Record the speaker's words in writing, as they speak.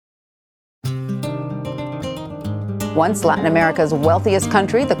Once Latin America's wealthiest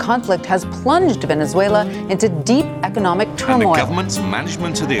country, the conflict has plunged Venezuela into deep economic turmoil. And the government's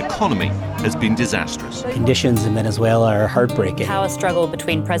management of the economy has been disastrous. Conditions in Venezuela are heartbreaking. Power struggle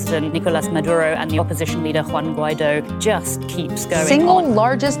between President Nicolas Maduro and the opposition leader Juan Guaido just keeps going Single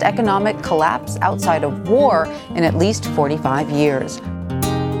largest economic collapse outside of war in at least 45 years.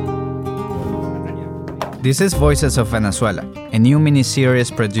 This is Voices of Venezuela, a new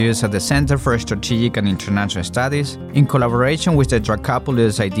mini-series produced at the Center for Strategic and International Studies in collaboration with the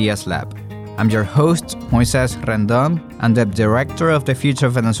Dracopoulos Ideas Lab. I'm your host, Moises Rendon, and the director of the Future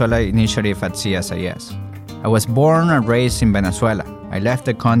of Venezuela initiative at CSIS. I was born and raised in Venezuela. I left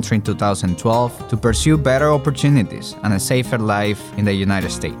the country in 2012 to pursue better opportunities and a safer life in the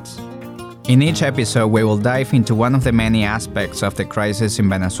United States. In each episode, we will dive into one of the many aspects of the crisis in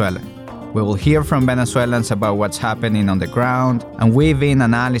Venezuela. We will hear from Venezuelans about what's happening on the ground and weave in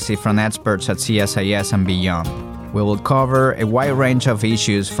analysis from experts at CSIS and beyond. We will cover a wide range of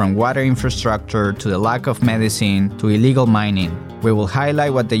issues from water infrastructure to the lack of medicine to illegal mining. We will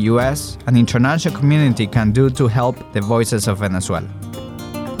highlight what the US and international community can do to help the voices of Venezuela.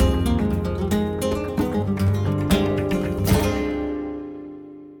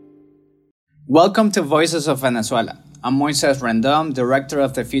 Welcome to Voices of Venezuela. I'm Moises Rendon, Director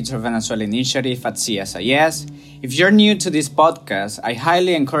of the Future of Venezuela Initiative at CSIS. If you're new to this podcast, I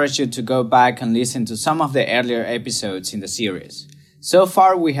highly encourage you to go back and listen to some of the earlier episodes in the series. So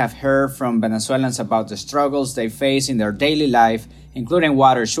far, we have heard from Venezuelans about the struggles they face in their daily life, including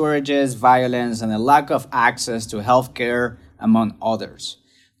water shortages, violence, and a lack of access to healthcare, among others.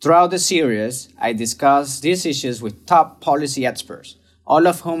 Throughout the series, I discuss these issues with top policy experts, all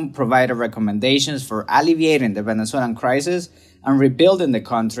of whom provided recommendations for alleviating the Venezuelan crisis and rebuilding the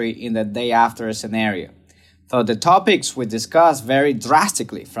country in the day-after scenario. Though the topics we discuss vary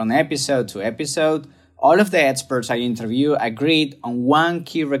drastically from episode to episode, all of the experts I interviewed agreed on one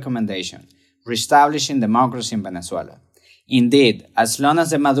key recommendation: reestablishing democracy in Venezuela. Indeed, as long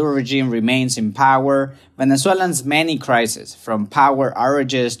as the Maduro regime remains in power, Venezuelans' many crises, from power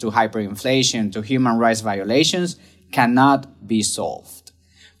outages to hyperinflation to human rights violations, cannot be solved.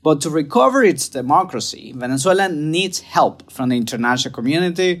 But to recover its democracy, Venezuela needs help from the international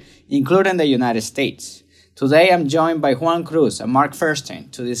community, including the United States. Today, I'm joined by Juan Cruz and Mark Feuerstein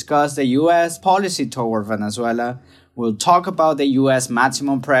to discuss the U.S. policy toward Venezuela. We'll talk about the U.S.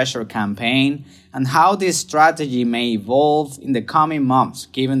 maximum pressure campaign and how this strategy may evolve in the coming months,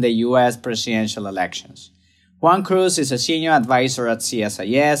 given the U.S. presidential elections. Juan Cruz is a senior advisor at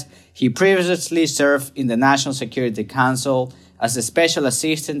CSIS. He previously served in the National Security Council as a special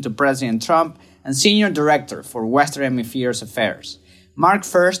assistant to President Trump and senior director for Western Hemisphere Affairs. Mark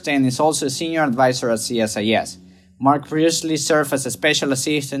Feuerstein is also a senior advisor at CSIS. Mark previously served as a special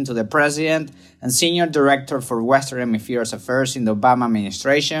assistant to the president and senior director for Western Hemisphere Affairs in the Obama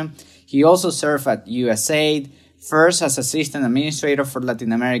administration. He also served at USAID, first as assistant administrator for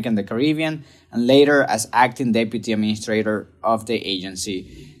Latin America and the Caribbean, and later as acting deputy administrator of the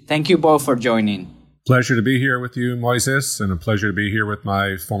agency. Thank you both for joining. Pleasure to be here with you, Moises, and a pleasure to be here with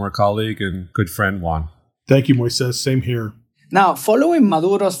my former colleague and good friend, Juan. Thank you, Moises. Same here. Now, following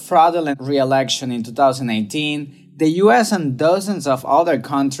Maduro's fraudulent re-election in 2018, the U.S. and dozens of other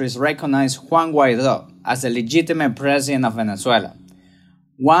countries recognized Juan Guaido as the legitimate president of Venezuela.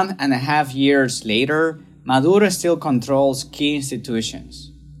 1.5 years later, Maduro still controls key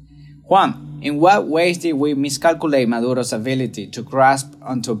institutions. Juan, in what ways did we miscalculate Maduro's ability to grasp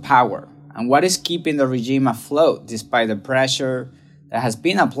onto power? And what is keeping the regime afloat despite the pressure that has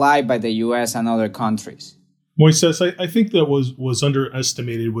been applied by the U.S. and other countries? Moises, I think that was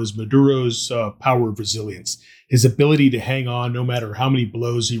underestimated was Maduro's power of resilience, his ability to hang on no matter how many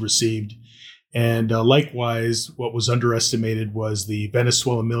blows he received. And likewise, what was underestimated was the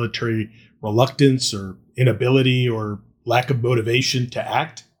Venezuelan military reluctance or inability or lack of motivation to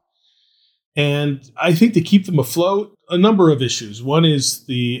act. And I think to keep them afloat, a number of issues. One is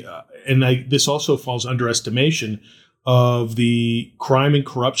this also falls under estimation of the crime and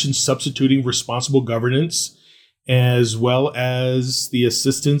corruption substituting responsible governance, as well as the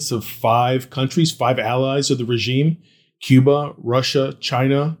assistance of 5 countries, 5 allies of the regime, Cuba, Russia,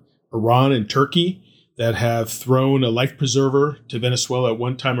 China, Iran, and Turkey, that have thrown a life preserver to Venezuela at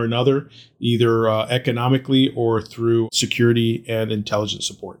one time or another, either economically or through security and intelligence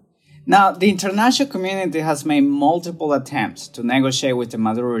support. Now, the international community has made multiple attempts to negotiate with the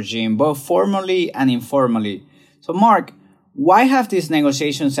Maduro regime, both formally and informally. So, Mark, why have these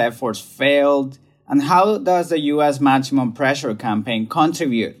negotiations efforts failed, and how does the U.S. maximum pressure campaign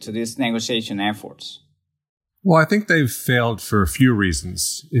contribute to these negotiation efforts? Well, I think they've failed for a few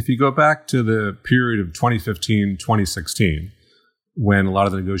reasons. If you go back to the period of 2015-2016, when a lot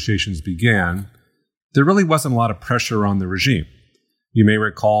of the negotiations began, there really wasn't a lot of pressure on the regime. You may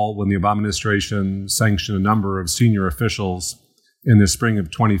recall when the Obama administration sanctioned a number of senior officials in the spring of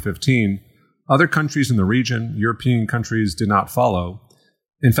 2015, other countries in the region, European countries, did not follow.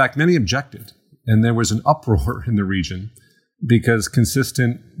 In fact, many objected, and there was an uproar in the region because,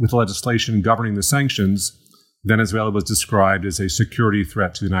 consistent with the legislation governing the sanctions, Venezuela was described as a security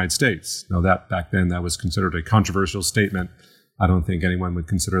threat to the United States. Now, that back then, that was considered a controversial statement. I don't think anyone would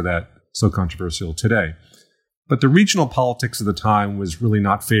consider that so controversial today. But the regional politics of the time was really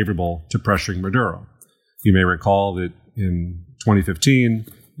not favorable to pressuring Maduro. You may recall that in 2015,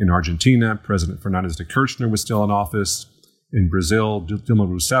 in Argentina, President Fernandez de Kirchner was still in office. In Brazil, Dilma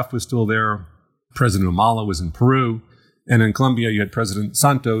Rousseff was still there. President Humala was in Peru. And in Colombia, you had President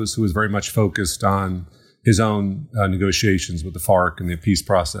Santos, who was very much focused on his own negotiations with the FARC and the peace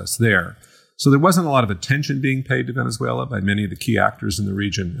process there. So there wasn't a lot of attention being paid to Venezuela by many of the key actors in the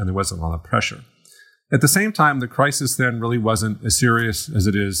region, and there wasn't a lot of pressure. At the same time, the crisis then really wasn't as serious as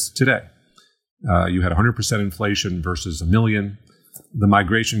it is today. You had 100% inflation versus 1 million. The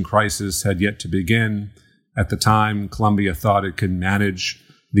migration crisis had yet to begin. At the time, Colombia thought it could manage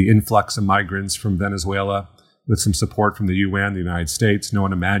the influx of migrants from Venezuela with some support from the UN, the United States. No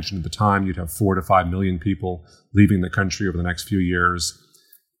one imagined at the time you'd have 4 to 5 million people leaving the country over the next few years.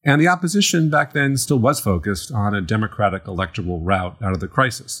 And the opposition back then still was focused on a democratic electoral route out of the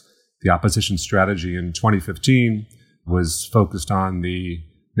crisis. The opposition strategy in 2015 was focused on the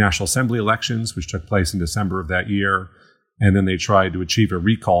National Assembly elections, which took place in December of that year. And then they tried to achieve a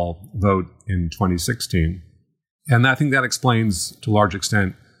recall vote in 2016. And I think that explains to a large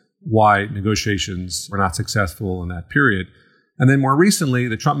extent why negotiations were not successful in that period. And then more recently,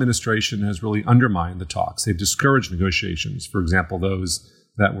 the Trump administration has really undermined the talks. They've discouraged negotiations, for example, those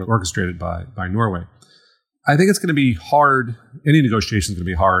that were orchestrated by Norway. I think it's going to be hard, any negotiation is going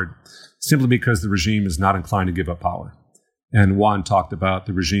to be hard, simply because the regime is not inclined to give up power. And Juan talked about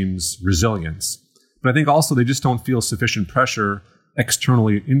the regime's resilience. But I think also they just don't feel sufficient pressure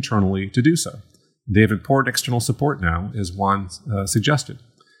externally, internally to do so. They have important external support now, as Juan suggested.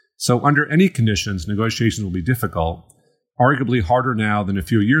 So under any conditions, negotiations will be difficult, arguably harder now than a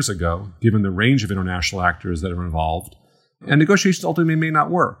few years ago, given the range of international actors that are involved. And negotiations ultimately may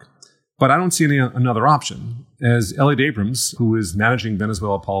not work. But I don't see another option. As Elliot Abrams, who is managing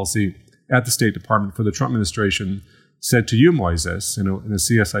Venezuela policy at the State Department for the Trump administration, said to you, Moises, in a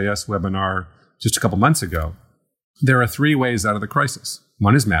CSIS webinar just a couple months ago, there are 3 ways out of the crisis.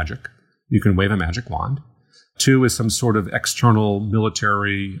 1 is magic. You can wave a magic wand. 2 is some sort of external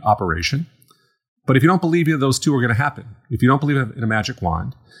military operation. But if you don't believe either of those 2 are going to happen, if you don't believe in a magic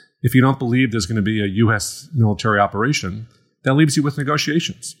wand, if you don't believe there's going to be a U.S. military operation, that leaves you with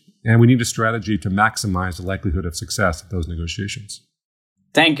negotiations. And we need a strategy to maximize the likelihood of success of those negotiations.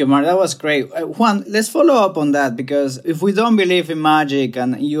 Thank you, Mark. That was great. Juan, let's follow up on that, because if we don't believe in magic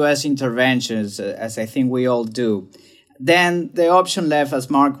and U.S. interventions, as I think we all do, then the option left,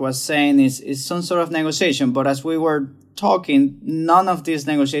 as Mark was saying, is some sort of negotiation. But as we were talking, none of these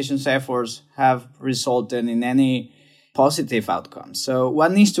negotiations efforts have resulted in any positive outcome. So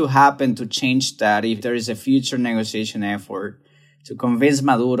what needs to happen to change that if there is a future negotiation effort to convince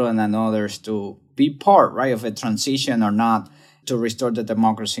Maduro and others to be part, right, of a transition or not, to restore the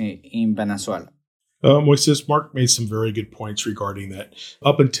democracy in Venezuela? Moises, Mark made some very good points regarding that.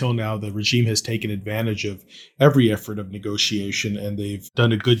 Up until now, the regime has taken advantage of every effort of negotiation, and they've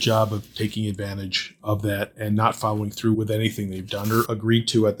done a good job of taking advantage of that and not following through with anything they've done or agreed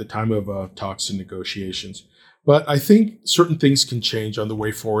to at the time of talks and negotiations. But I think certain things can change on the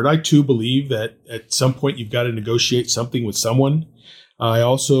way forward. I, too, believe that at some point you've got to negotiate something with someone. I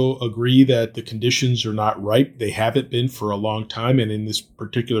also agree that the conditions are not ripe. They haven't been for a long time. And in this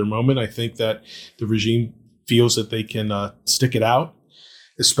particular moment, I think that the regime feels that they can stick it out,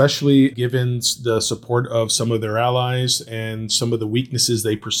 especially given the support of some of their allies and some of the weaknesses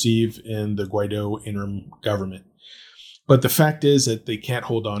they perceive in the Guaido interim government. But the fact is that they can't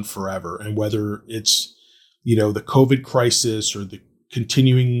hold on forever. And whether it's, the COVID crisis or the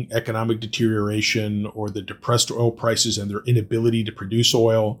continuing economic deterioration or the depressed oil prices and their inability to produce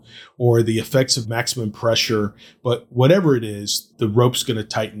oil or the effects of maximum pressure. But whatever it is, the rope's going to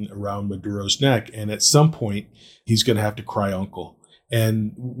tighten around Maduro's neck. And at some point, he's going to have to cry uncle.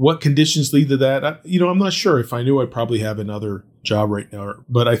 And what conditions lead to that? I'm not sure. If I knew, I'd probably have another job right now.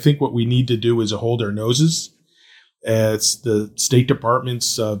 But I think what we need to do is hold our noses. It's the State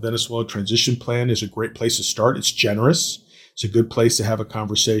Department's Venezuela transition plan is a great place to start. It's generous. It's a good place to have a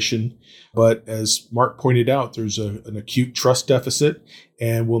conversation. But as Mark pointed out, there's an acute trust deficit,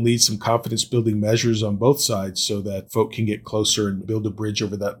 and we'll need some confidence building measures on both sides so that folk can get closer and build a bridge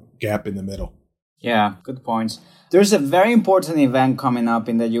over that gap in the middle. Yeah, good points. There's a very important event coming up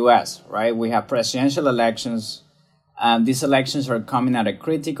in the US, right? We have presidential elections. These elections are coming at a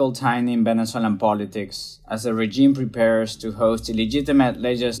critical time in Venezuelan politics as the regime prepares to host illegitimate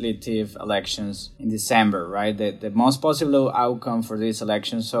legislative elections in December, right? The most possible outcome for these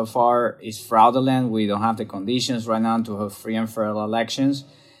elections so far is fraudulent. We don't have the conditions right now to have free and fair elections.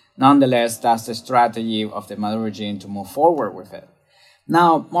 Nonetheless, that's the strategy of the Maduro regime to move forward with it.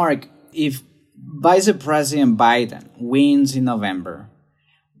 Now, Mark, if Vice President Biden wins in November,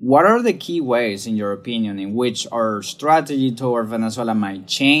 what are the key ways, in your opinion, in which our strategy toward Venezuela might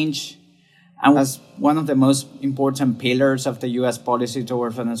change? And as one of the most important pillars of the U.S. policy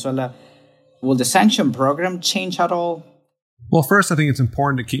toward Venezuela, will the sanction program change at all? Well, first, I think it's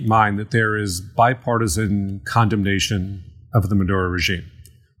important to keep in mind that there is bipartisan condemnation of the Maduro regime.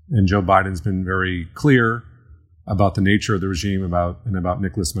 And Joe Biden's been very clear about the nature of the regime about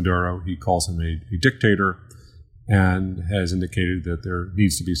Nicolas Maduro. He calls him a dictator, and has indicated that there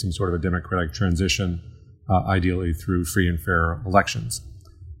needs to be some sort of a democratic transition, ideally through free and fair elections.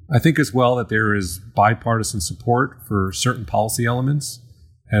 I think as well that there is bipartisan support for certain policy elements.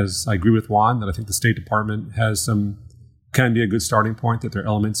 As I agree with Juan, that I think the State Department can be a good starting point, that there are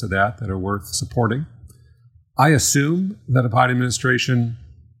elements of that are worth supporting. I assume that a Biden administration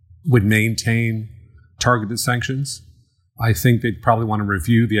would maintain targeted sanctions. I think they'd probably want to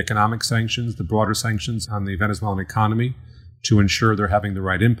review the economic sanctions, the broader sanctions on the Venezuelan economy, to ensure they're having the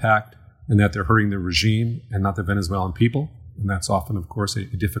right impact and that they're hurting the regime and not the Venezuelan people. And that's often, of course, a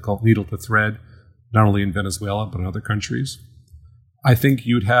difficult needle to thread, not only in Venezuela, but in other countries. I think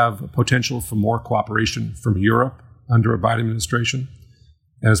you'd have potential for more cooperation from Europe under a Biden administration.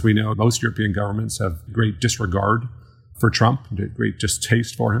 As we know, most European governments have great disregard for Trump, great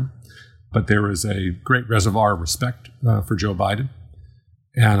distaste for him. But there is a great reservoir of respect for Joe Biden.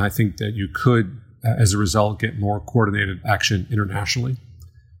 And I think that you could, as a result, get more coordinated action internationally.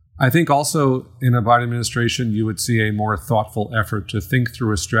 I think also in a Biden administration, you would see a more thoughtful effort to think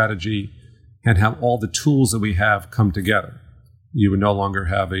through a strategy and have all the tools that we have come together. You would no longer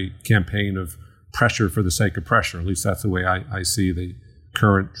have a campaign of pressure for the sake of pressure. At least that's the way I see the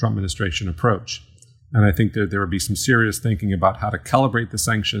current Trump administration approach. And I think that there would be some serious thinking about how to calibrate the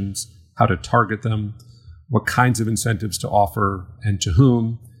sanctions, how to target them, what kinds of incentives to offer and to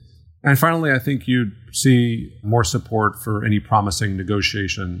whom. And finally, I think you'd see more support for any promising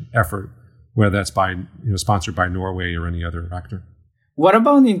negotiation effort, whether that's sponsored by Norway or any other actor. What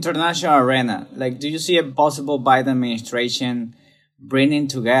about the international arena? Do you see a possible Biden administration bringing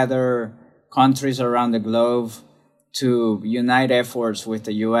together countries around the globe to unite efforts with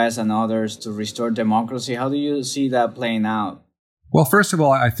the U.S. and others to restore democracy? How do you see that playing out? Well, first of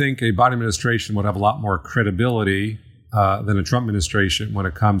all, I think a Biden administration would have a lot more credibility than a Trump administration when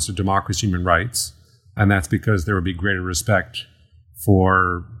it comes to democracy and human rights. And that's because there would be greater respect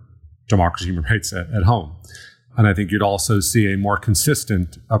for democracy and human rights at home. And I think you'd also see a more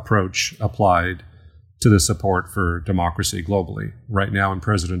consistent approach applied to the support for democracy globally. Right now in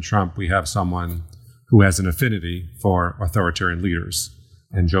President Trump, we have someone who has an affinity for authoritarian leaders,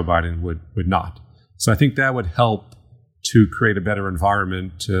 and Joe Biden would not. So I think that would help to create a better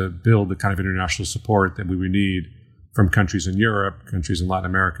environment to build the kind of international support that we would need from countries in Europe, countries in Latin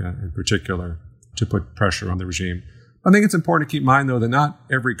America in particular, to put pressure on the regime. I think it's important to keep in mind, though, that not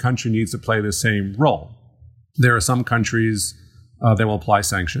every country needs to play the same role. There are some countries that will apply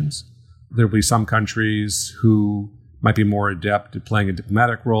sanctions. There will be some countries who might be more adept at playing a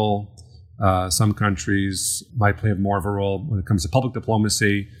diplomatic role. Some countries might play more of a role when it comes to public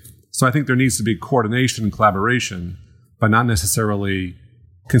diplomacy. So I think there needs to be coordination and collaboration, but not necessarily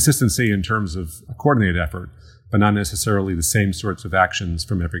consistency in terms of a coordinated effort, but not necessarily the same sorts of actions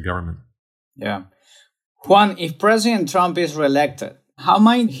from every government. Yeah. Juan, if President Trump is reelected, how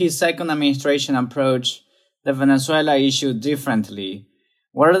might his second administration approach the Venezuela issue differently?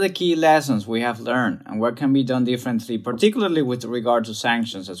 What are the key lessons we have learned, and what can be done differently, particularly with regard to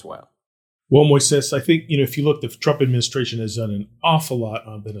sanctions as well? Well, Moises, I think, if you look, the Trump administration has done an awful lot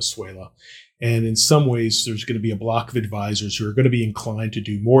on Venezuela. And in some ways, there's going to be a block of advisors who are going to be inclined to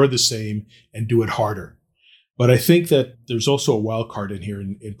do more of the same and do it harder. But I think that there's also a wild card in here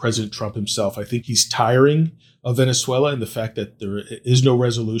in President Trump himself. I think he's tiring of Venezuela and the fact that there is no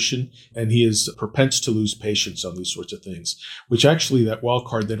resolution, and he is propense to lose patience on these sorts of things, which actually that wild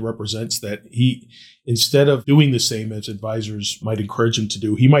card then represents that he, instead of doing the same as advisors might encourage him to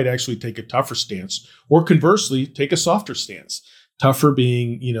do, he might actually take a tougher stance, or conversely, take a softer stance. Tougher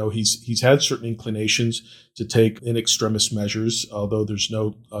being, he's had certain inclinations to take in extremis measures, although there's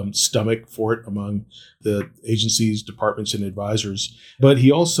no stomach for it among the agencies, departments, and advisors. But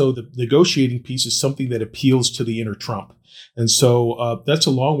he also, the negotiating piece is something that appeals to the inner Trump. And so that's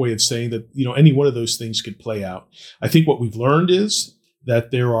a long way of saying that, any one of those things could play out. I think what we've learned is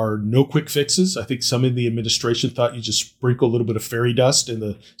that there are no quick fixes. I think some in the administration thought you just sprinkle a little bit of fairy dust and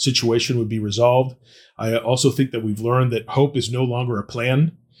the situation would be resolved. I also think that we've learned that hope is no longer a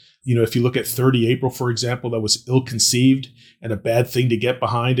plan. If you look at 30 April, for example, that was ill-conceived and a bad thing to get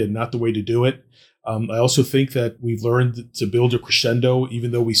behind and not the way to do it. I also think that we've learned to build a crescendo,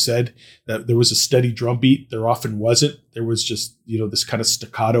 even though we said that there was a steady drumbeat. There often wasn't. There was just, this kind of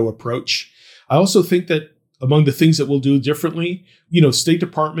staccato approach. I also think that among the things that we'll do differently, State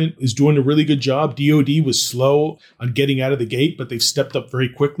Department is doing a really good job. DOD was slow on getting out of the gate, but they've stepped up very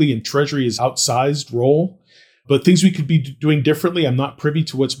quickly, and Treasury is outsized role. But things we could be doing differently, I'm not privy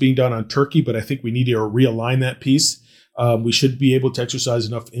to what's being done on Turkey, but I think we need to realign that piece. We should be able to exercise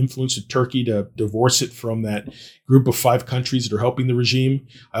enough influence in Turkey to divorce it from that group of 5 countries that are helping the regime.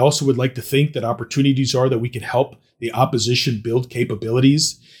 I also would like to think that opportunities are that we can help the opposition build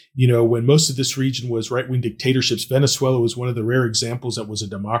capabilities. When most of this region was right-wing dictatorships, Venezuela was one of the rare examples that was a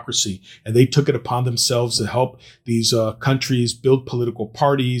democracy. And they took it upon themselves to help these countries build political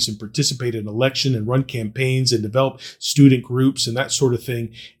parties and participate in election and run campaigns and develop student groups and that sort of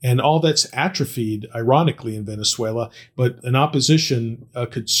thing. And all that's atrophied, ironically, in Venezuela. But an opposition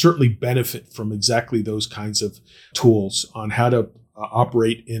could certainly benefit from exactly those kinds of tools on how to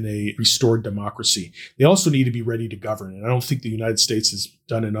operate in a restored democracy. They also need to be ready to govern. And I don't think the United States has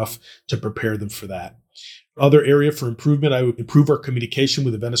done enough to prepare them for that. Other area for improvement, I would improve our communication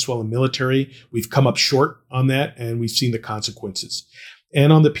with the Venezuelan military. We've come up short on that, and we've seen the consequences.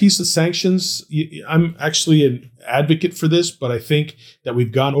 And on the piece of sanctions, I'm actually an advocate for this, but I think that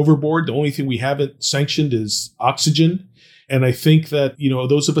we've gone overboard. The only thing we haven't sanctioned is oxygen. And I think that,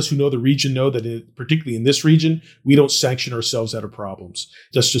 those of us who know the region know that particularly in this region, we don't sanction ourselves out of problems.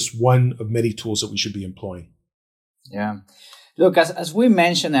 That's just one of many tools that we should be employing. Yeah. Look, as we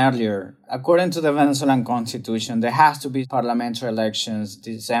mentioned earlier, according to the Venezuelan constitution, there has to be parliamentary elections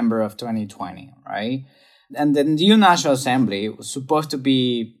December of 2020, right? And the new National Assembly was supposed to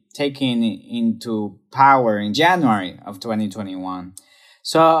be taken into power in January of 2021.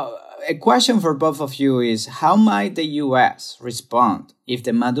 So a question for both of you is, how might the U.S. respond if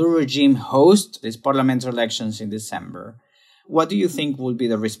the Maduro regime hosts these parliamentary elections in December? What do you think will be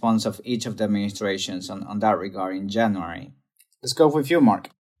the response of each of the administrations on that regard in January? Let's go with you, Mark.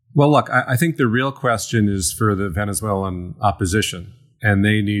 Well, look, I think the real question is for the Venezuelan opposition, and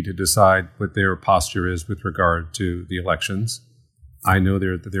they need to decide what their posture is with regard to the elections. I know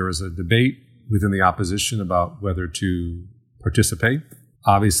there is a debate within the opposition about whether to participate.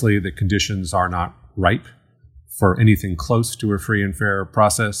 Obviously, the conditions are not ripe for anything close to a free and fair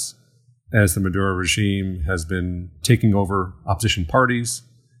process, as the Maduro regime has been taking over opposition parties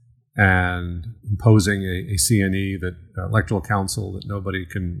and imposing a CNE, that electoral council that nobody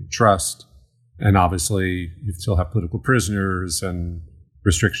can trust. And obviously, you still have political prisoners and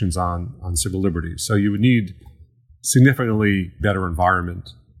restrictions on civil liberties. So you would need significantly better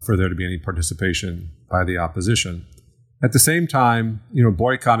environment for there to be any participation by the opposition. At the same time,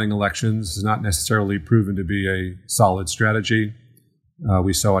 boycotting elections has not necessarily proven to be a solid strategy.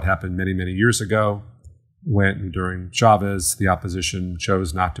 We saw it happen many, many years ago when, during Chavez, the opposition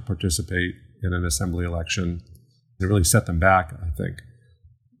chose not to participate in an assembly election. It really set them back, I think.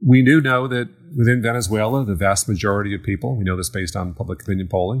 We do know that within Venezuela, the vast majority of people, we know this based on public opinion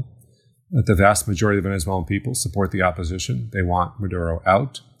polling, that the vast majority of Venezuelan people support the opposition. They want Maduro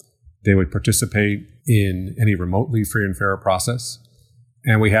out. They would participate in any remotely free and fair process.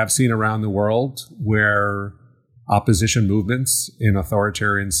 And we have seen around the world where opposition movements in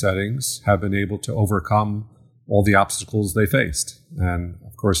authoritarian settings have been able to overcome all the obstacles they faced. And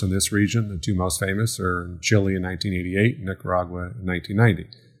of course, in this region, the two most famous are Chile in 1988 and Nicaragua in 1990.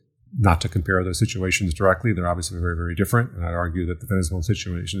 Not to compare those situations directly, they're obviously very, very different. And I'd argue that the Venezuelan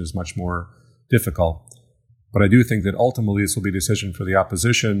situation is much more difficult. But I do think that ultimately this will be a decision for the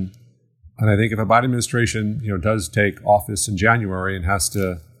opposition. And I think if a Biden administration, does take office in January and has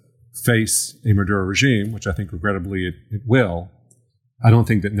to face a Maduro regime, which I think regrettably it will, I don't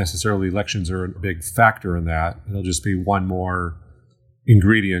think that necessarily elections are a big factor in that. It'll just be one more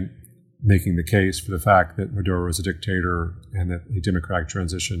ingredient making the case for the fact that Maduro is a dictator and that a democratic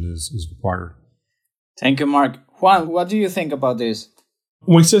transition is required. Thank you, Mark. Juan, what do you think about this?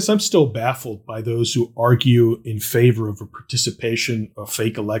 Moises, I'm still baffled by those who argue in favor of a participation of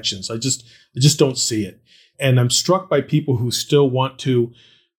fake elections. I just don't see it. And I'm struck by people who still want to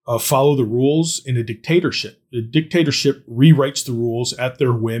follow the rules in a dictatorship. The dictatorship rewrites the rules at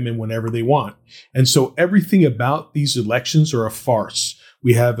their whim and whenever they want. And so everything about these elections are a farce.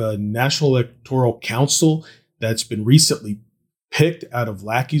 We have a National Electoral Council that's been recently picked out of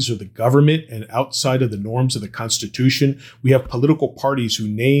lackeys of the government and outside of the norms of the Constitution. We have political parties who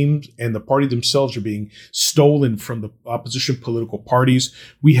named and the party themselves are being stolen from the opposition political parties.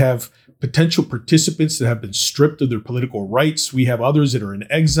 We have potential participants that have been stripped of their political rights. We have others that are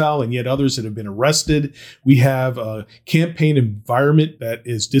in exile and yet others that have been arrested. We have a campaign environment that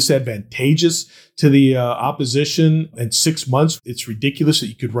is disadvantageous to the opposition. In 6 months, it's ridiculous that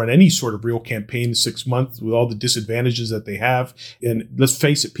you could run any sort of real campaign in 6 months with all the disadvantages that they have. And let's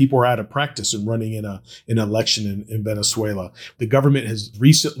face it, people are out of practice in running an election in Venezuela. The government has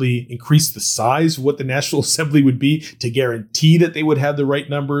recently increased the size of what the National Assembly would be to guarantee that they would have the right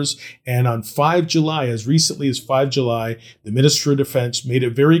numbers. And on 5 July, as recently as 5 July, the Minister of Defense made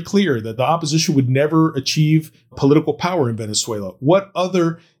it very clear that the opposition would never achieve political power in Venezuela. What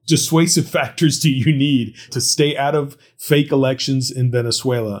other dissuasive factors do you need to stay out of fake elections in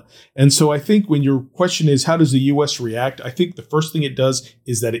Venezuela? And so I think when your question is, how does the U.S. react? I think the first thing it does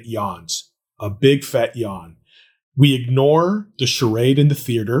is that it yawns, a big fat yawn. We ignore the charade in the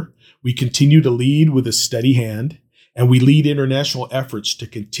theater. We continue to lead with a steady hand. And we lead international efforts to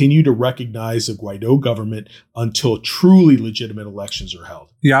continue to recognize the Guaido government until truly legitimate elections are held.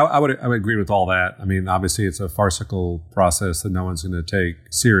 Yeah, I would agree with all that. I mean, obviously, it's a farcical process that no one's going to take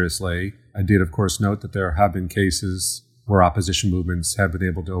seriously. I did, of course, note that there have been cases where opposition movements have been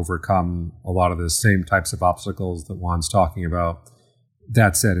able to overcome a lot of the same types of obstacles that Juan's talking about.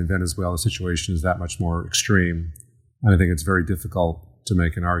 That said, in Venezuela, the situation is that much more extreme. And I think it's very difficult to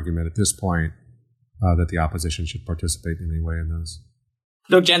make an argument at this point that the opposition should participate in any way in those.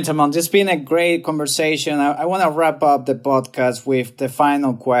 Look, gentlemen, this has been a great conversation. I want to wrap up the podcast with the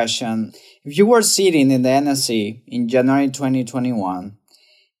final question. If you were sitting in the NSC in January 2021,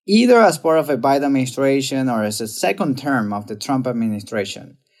 either as part of a Biden administration or as a second term of the Trump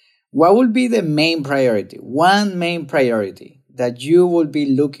administration, what would be the main priority, one main priority that you would be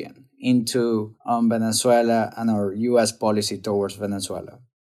looking into on Venezuela and our U.S. policy towards Venezuela?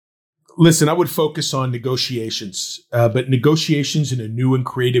 Listen, I would focus on negotiations, but negotiations in a new and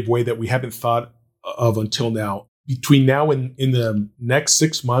creative way that we haven't thought of until now. Between now and in the next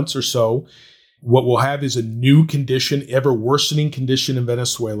 6 months or so, what we'll have is a new condition, ever worsening condition in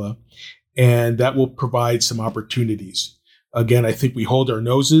Venezuela, and that will provide some opportunities. Again, I think we hold our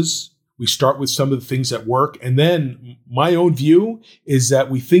noses. We start with some of the things that work. And then my own view is that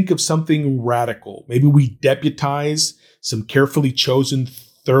we think of something radical. Maybe we deputize some carefully chosen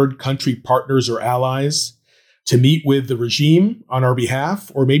third country partners or allies to meet with the regime on our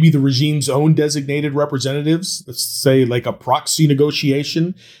behalf, or maybe the regime's own designated representatives, let's say like a proxy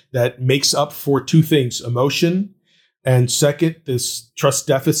negotiation that makes up for two things, emotion, and second, this trust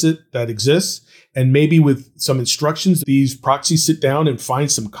deficit that exists. And maybe with some instructions, these proxies sit down and find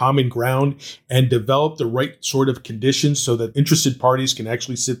some common ground and develop the right sort of conditions so that interested parties can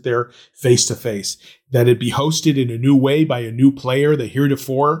actually sit there face to face. That it be hosted in a new way by a new player that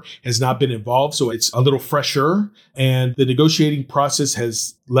heretofore has not been involved. So it's a little fresher. And the negotiating process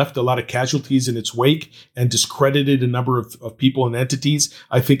has left a lot of casualties in its wake and discredited a number of people and entities.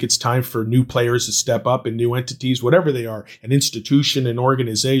 I think it's time for new players to step up and new entities, whatever they are, an institution, an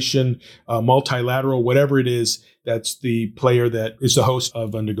organization, multilateral, whatever it is, that's the player that is the host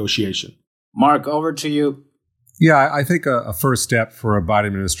of a negotiation. Mark, over to you. Yeah, I think a first step for a Biden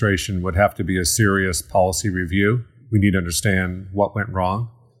administration would have to be a serious policy review. We need to understand what went wrong.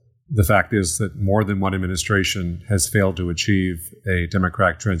 The fact is that more than one administration has failed to achieve a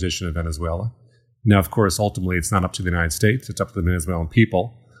democratic transition in Venezuela. Now, of course, ultimately, it's not up to the United States. It's up to the Venezuelan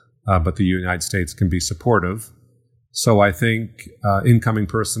people. But the United States can be supportive. So I think incoming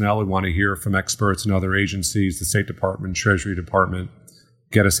personnel would want to hear from experts in other agencies, the State Department, Treasury Department,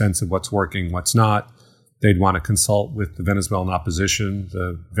 get a sense of what's working, what's not. They'd want to consult with the Venezuelan opposition,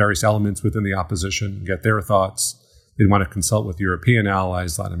 the various elements within the opposition, get their thoughts. They'd want to consult with European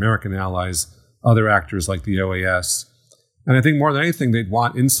allies, Latin American allies, other actors like the OAS. And I think more than anything, they'd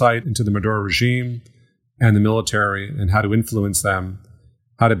want insight into the Maduro regime and the military and how to influence them.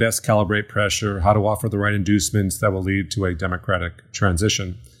 how to best calibrate pressure, how to offer the right inducements that will lead to a democratic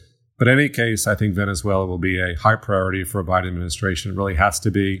transition. But in any case, I think Venezuela will be a high priority for a Biden administration. It really has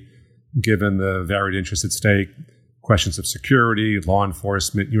to be, given the varied interests at stake, questions of security, law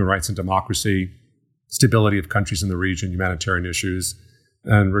enforcement, human rights and democracy, stability of countries in the region, humanitarian issues.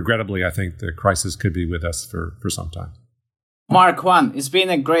 And regrettably, I think the crisis could be with us for some time. Mark, Juan, it's been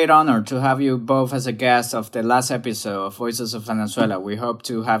a great honor to have you both as a guest of the last episode of Voices of Venezuela. We hope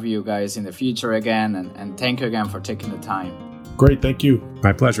to have you guys in the future again, and thank you again for taking the time. Great, thank you.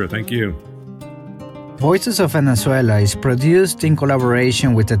 My pleasure, thank you. Voices of Venezuela is produced in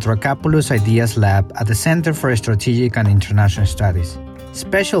collaboration with the Dracopoulos Ideas Lab at the Center for Strategic and International Studies.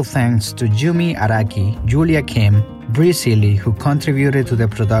 Special thanks to Jumi Araki, Julia Kim, Bree Seeley, who contributed to the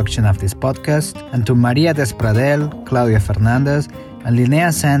production of this podcast, and to Maria Despradel, Claudia Fernandez, and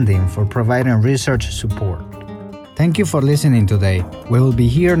Linnea Sandin for providing research support. Thank you for listening today. We will be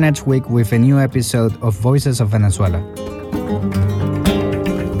here next week with a new episode of Voices of Venezuela.